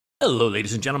Hello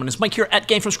ladies and gentlemen, it's Mike here at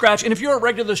Gamefromscratch, and if you're a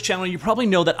regular to this channel, you probably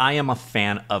know that I am a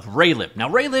fan of Raylib. Now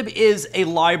Raylib is a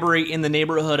library in the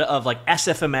neighborhood of like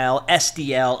SFML,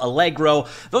 SDL, Allegro,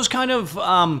 those kind of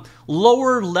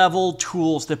lower level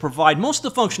tools that provide most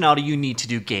of the functionality you need to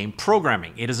do game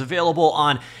programming. It is available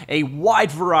on a wide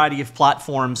variety of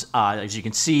platforms, as you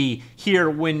can see here,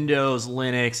 Windows,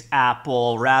 Linux,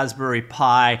 Apple, Raspberry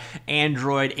Pi,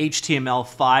 Android,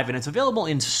 HTML5, and it's available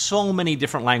in so many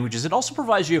different languages. It also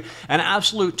provides you an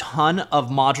absolute ton of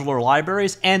modular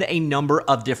libraries and a number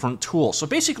of different tools. So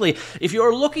basically, if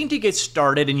you're looking to get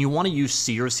started and you want to use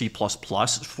C or C++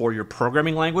 for your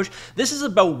programming language, this is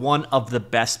about one of the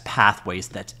best pathways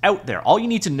that's out there. All you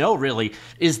need to know really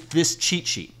is this cheat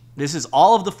sheet. This is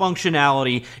all of the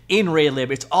functionality in Raylib.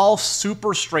 It's all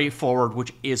super straightforward,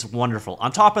 which is wonderful.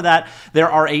 On top of that, there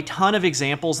are a ton of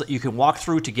examples that you can walk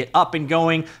through to get up and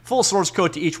going, full source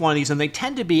code to each one of these, and they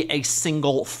tend to be a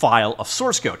single file of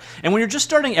source code. And when you're just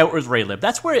starting out with Raylib,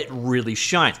 that's where it really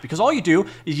shines, because all you do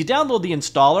is you download the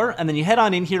installer, and then you head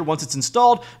on in here once it's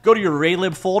installed, go to your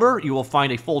Raylib folder, you will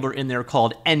find a folder in there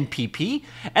called NPP,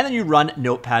 and then you run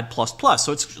Notepad++.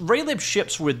 So it's Raylib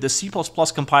ships with the C++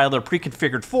 compiler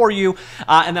pre-configured for you,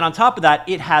 and then on top of that,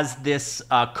 it has this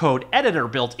code editor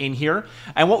built in here,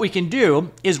 and what we can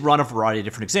do is run a variety of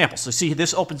different examples. So see,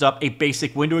 this opens up a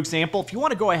basic window example. If you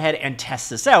want to go ahead and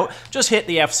test this out, just hit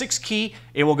the F6 key,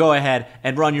 it will go ahead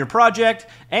and run your project,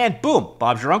 and boom,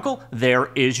 Bob's your uncle,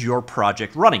 there is your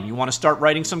project running. You want to start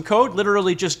writing some code,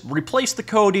 literally just replace the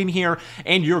code in here,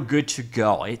 and you're good to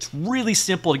go. It's really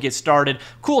simple to get started.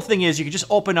 Cool thing is you can just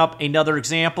open up another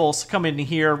example, so come in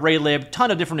here, Raylib,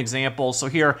 ton of different examples. So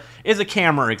here is a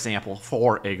camera example,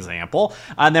 for example.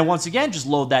 And then once again, just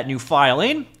load that new file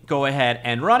in, go ahead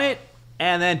and run it,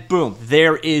 and then boom,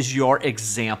 there is your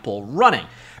example running.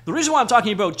 The reason why I'm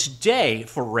talking about today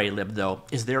for Raylib, though,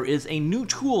 is there is a new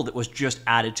tool that was just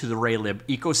added to the Raylib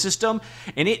ecosystem,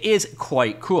 and it is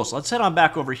quite cool. So let's head on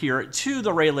back over here to the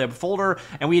Raylib folder,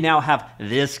 and we now have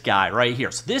this guy right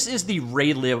here. So this is the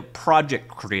Raylib project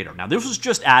creator. Now, this was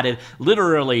just added,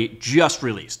 literally just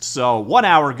released. So 1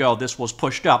 hour ago, this was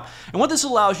pushed up. And what this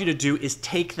allows you to do is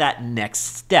take that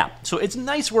next step. So it's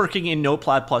nice working in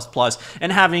Notepad++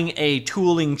 and having a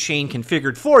tooling chain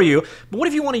configured for you, but what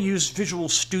if you want to use Visual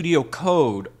Studio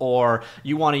Code, or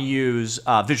you want to use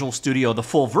Visual Studio, the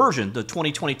full version, the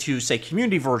 2022, say,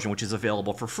 community version, which is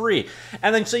available for free,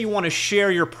 and then say you want to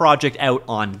share your project out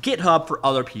on GitHub for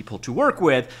other people to work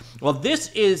with? Well, this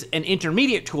is an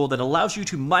intermediate tool that allows you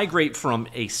to migrate from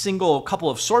a couple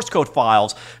of source code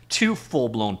files to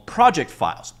full-blown project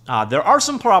files. There are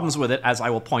some problems with it, as I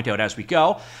will point out as we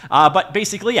go, but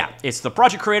basically, yeah, it's the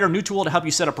project creator, new tool to help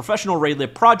you set up professional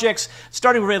Raylib projects.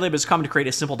 Starting with Raylib is common to create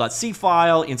a simple.c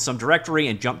file in some directory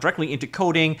and jump directly into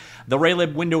coding. The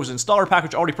Raylib Windows installer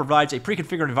package already provides a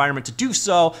pre-configured environment to do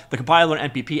so. The compiler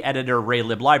and NPP editor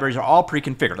Raylib libraries are all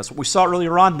pre-configured. That's what we saw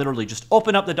earlier on. Literally just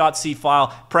open up the .c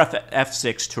file, press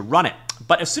F6 to run it.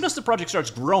 But as soon as the project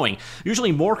starts growing,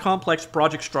 usually more complex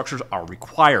project structures are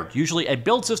required. Usually a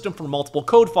build system for multiple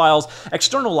code files,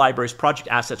 external libraries, project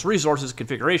assets, resources,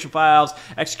 configuration files,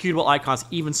 executable icons,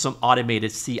 even some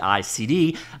automated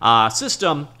CI/CD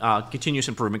system, continuous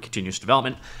improvement, continuous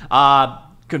development.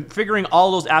 Configuring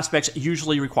all those aspects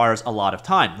usually requires a lot of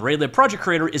time. The Raylib Project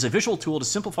Creator is a visual tool to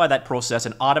simplify that process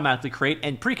and automatically create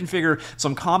and pre-configure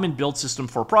some common build system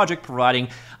for a project, providing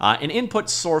an input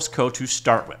source code to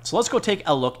start with. So let's go take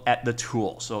a look at the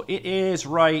tool. So it is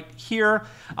right here.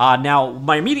 Now,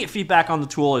 my immediate feedback on the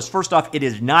tool is, first off, it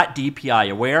is not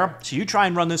DPI aware. So you try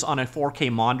and run this on a 4K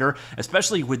monitor,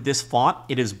 especially with this font,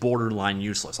 it is borderline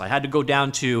useless. I had to go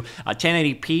down to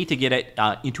 1080p to get it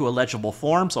into a legible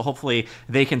form, so hopefully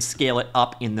they can scale it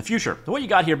up in the future. So what you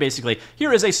got here, basically,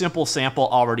 here is a simple sample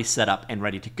already set up and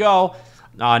ready to go.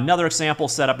 Another example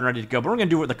set up and ready to go, but we're going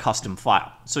to do it with a custom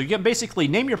file. So you can basically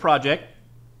name your project.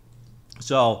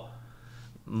 So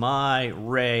my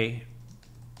Ray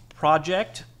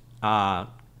project,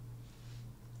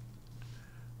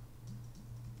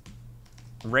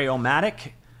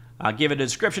 Rayomatic. Give it a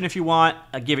description if you want,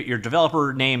 give it your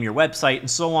developer name, your website, and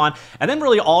so on. And then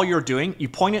really all you're doing, you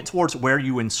point it towards where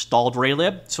you installed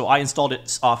Raylib. So I installed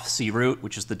it off croot,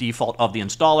 which is the default of the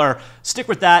installer. Stick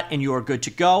with that and you are good to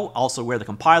go. Also where the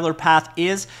compiler path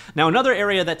is. Now another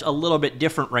area that's a little bit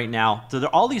different right now, so there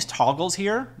are all these toggles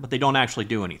here, but they don't actually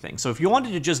do anything. So if you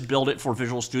wanted to just build it for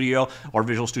Visual Studio or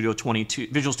Visual Studio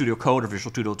Code or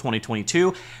Visual Studio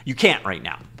 2022, you can't right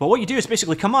now. But what you do is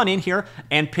basically come on in here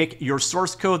and pick your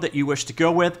source code that you wish to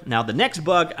go with. Now the next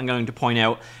bug I'm going to point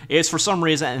out is, for some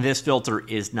reason, this filter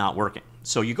is not working.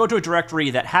 So you go to a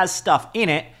directory that has stuff in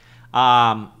it,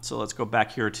 So let's go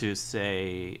back here to,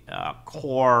 say,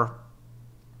 core.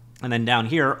 And then down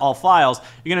here, all files,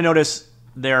 you're going to notice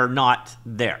they're not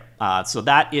there. So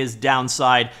that is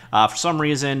downside. For some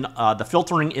reason, the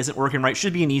filtering isn't working right.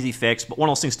 Should be an easy fix, but one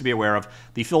of those things to be aware of.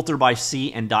 The filter by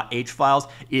C and .h files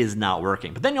is not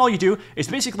working. But then all you do is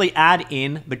basically add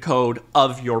in the code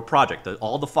of your project,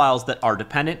 all the files that are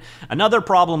dependent. Another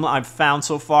problem I've found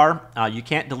so far, you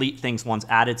can't delete things once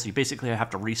added, so you basically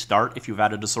have to restart if you've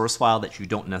added a source file that you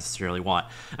don't necessarily want.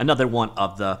 Another one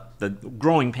of the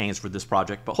growing pains for this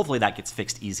project, but hopefully that gets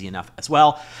fixed easy enough as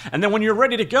well. And then when you're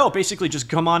ready to go, basically just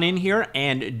come on in here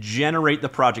and generate the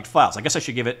project files. I guess I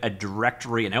should give it a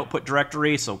directory, an output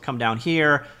directory. So come down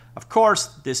here. Of course,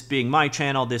 this being my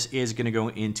channel, this is going to go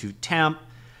into temp,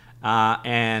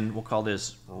 and we'll call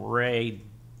this Ray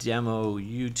Demo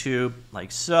YouTube,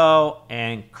 like so,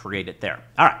 and create it there.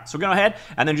 All right, so go ahead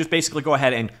and then just basically go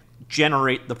ahead and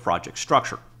generate the project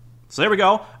structure. So there we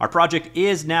go. Our project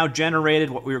is now generated.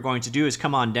 What we are going to do is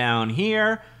come on down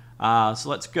here. So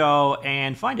let's go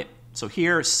and find it. So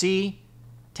here, C,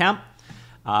 temp,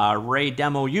 Ray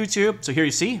Demo YouTube. So here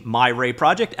you see my Ray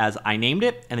project as I named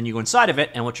it, and then you go inside of it,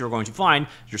 and what you're going to find,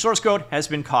 your source code has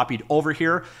been copied over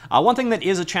here. One thing that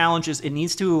is a challenge is it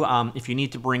needs to, if you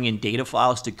need to bring in data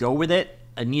files to go with it,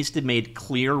 it needs to be made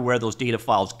clear where those data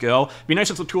files go. It'd be nice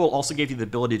if the tool also gave you the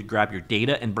ability to grab your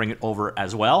data and bring it over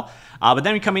as well. But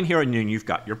then we come in here and then you've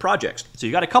got your projects. So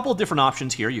you've got a couple of different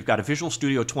options here. You've got a Visual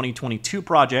Studio 2022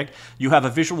 project. You have a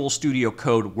Visual Studio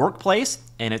Code workplace,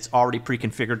 and it's already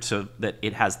pre-configured so that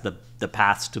it has the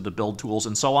paths to the build tools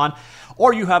and so on.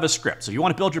 Or you have a script. So you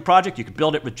want to build your project, you can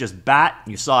build it with just bat.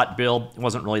 You saw it build, it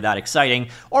wasn't really that exciting.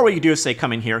 Or what you do is say,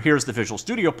 come in here, here's the Visual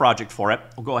Studio project for it.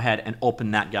 We'll go ahead and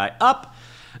open that guy up.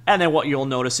 And then what you'll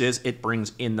notice is it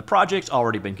brings in the project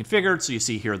already been configured. So you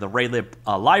see here the Raylib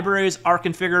libraries are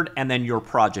configured, and then your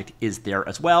project is there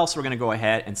as well. So we're going to go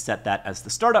ahead and set that as the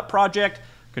startup project.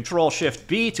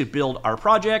 Control-Shift-B to build our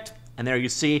project. And there you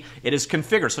see it is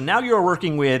configured. So now you're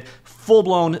working with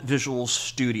full-blown Visual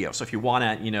Studio. So if you want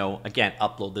to, again,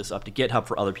 upload this up to GitHub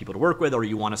for other people to work with, or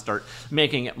you want to start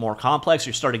making it more complex,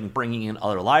 you're starting bringing in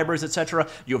other libraries, etc.,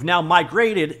 you have now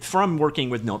migrated from working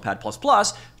with Notepad++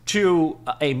 to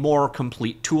a more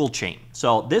complete tool chain.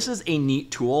 So this is a neat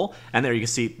tool, and there you can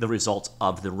see the results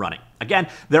of the running. Again,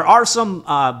 there are some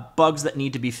bugs that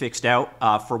need to be fixed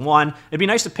out. For one, it'd be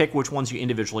nice to pick which ones you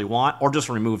individually want, or just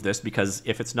remove this, because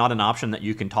if it's not an option that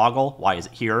you can toggle, why is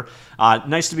it here?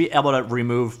 Nice to be able to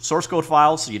remove source code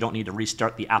files so you don't need to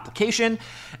restart the application.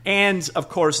 And of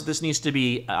course, this needs to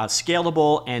be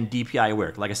scalable and DPI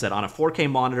aware. Like I said, on a 4K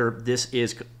monitor, this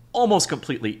is almost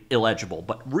completely illegible,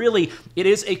 but really it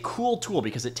is a cool tool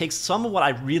because it takes some of what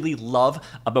I really love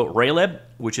about Raylib,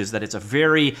 which is that it's a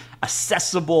very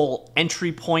accessible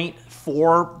entry point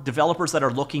for developers that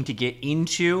are looking to get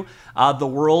into the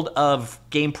world of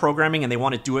game programming, and they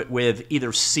want to do it with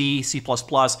either C, C++,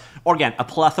 or again, a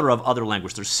plethora of other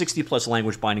languages. There's 60 plus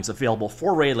language bindings available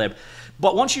for Raylib.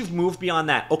 But once you've moved beyond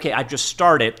that, okay, I just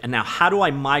started, and now how do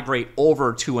I migrate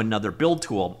over to another build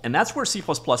tool? And that's where C++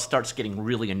 starts getting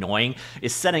really annoying,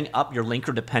 is setting up your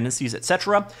linker dependencies,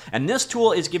 etc. And this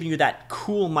tool is giving you that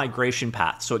cool migration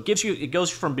path. So it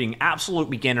goes from being absolute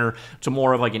beginner to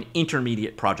more of like an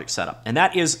intermediate project setup. And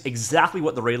that is exactly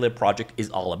what the Raylib project is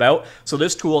all about. So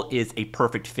this tool is a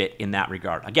perfect fit in that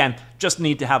regard. Again, just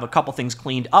need to have a couple things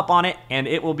cleaned up on it, and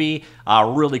it will be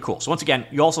really cool. So once again,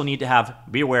 you also need to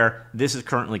be aware, this is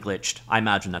currently glitched. I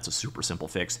imagine that's a super simple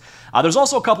fix. There's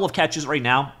also a couple of catches right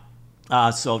now.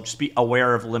 So just be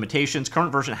aware of limitations.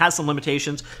 Current version has some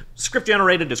limitations. Script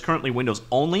generated is currently Windows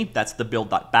only. That's the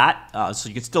build.bat. So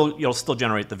you can you'll still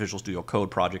generate the Visual Studio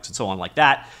Code projects and so on like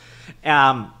that.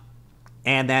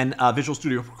 And then Visual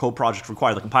Studio Code projects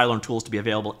require the compiler and tools to be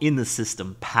available in the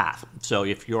system path. So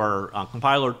if your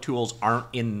compiler tools aren't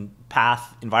in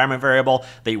path environment variable,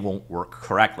 they won't work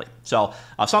correctly. So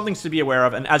some things to be aware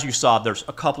of. And as you saw, there's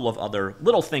a couple of other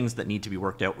little things that need to be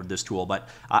worked out with this tool. But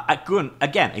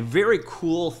again, a very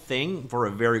cool thing for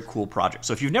a very cool project.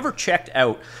 So if you've never checked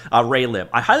out Raylib,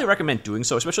 I highly recommend doing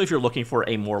so, especially if you're looking for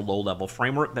a more low-level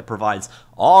framework that provides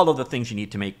all of the things you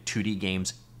need to make 2D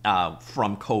games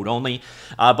from code only.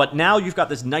 But now you've got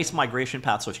this nice migration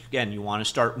path. So if, again, you want to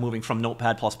start moving from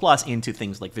Notepad++ into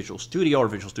things like Visual Studio or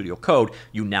Visual Studio Code,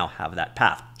 you now have that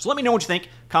path. So let me know what you think.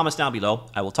 Comments down below.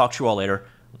 I will talk to you all later.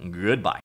 Goodbye.